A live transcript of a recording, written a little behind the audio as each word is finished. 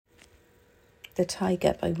The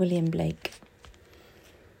Tyger by William Blake.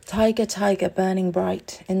 Tyger, Tyger, burning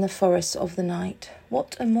bright in the forests of the night,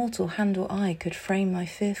 what immortal hand or eye could frame thy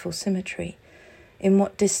fearful symmetry? In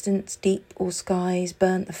what distance, deep or skies,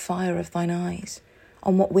 burnt the fire of thine eyes?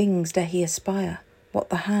 On what wings dare he aspire? What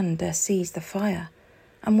the hand dare seize the fire?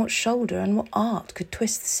 And what shoulder and what art could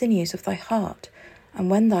twist the sinews of thy heart? And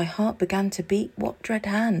when thy heart began to beat, what dread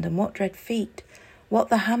hand and what dread feet? What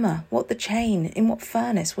the hammer, what the chain, in what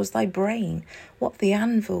furnace was thy brain? What the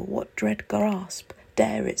anvil, what dread grasp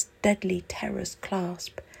dare its deadly terrors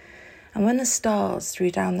clasp? And when the stars threw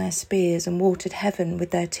down their spears and watered heaven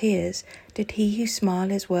with their tears, did he who smile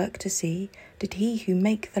his work to see, did he who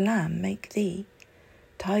make the lamb make thee?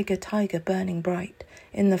 Tyger, Tyger, burning bright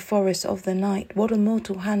in the forests of the night, what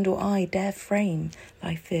immortal hand or eye dare frame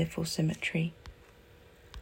thy fearful symmetry?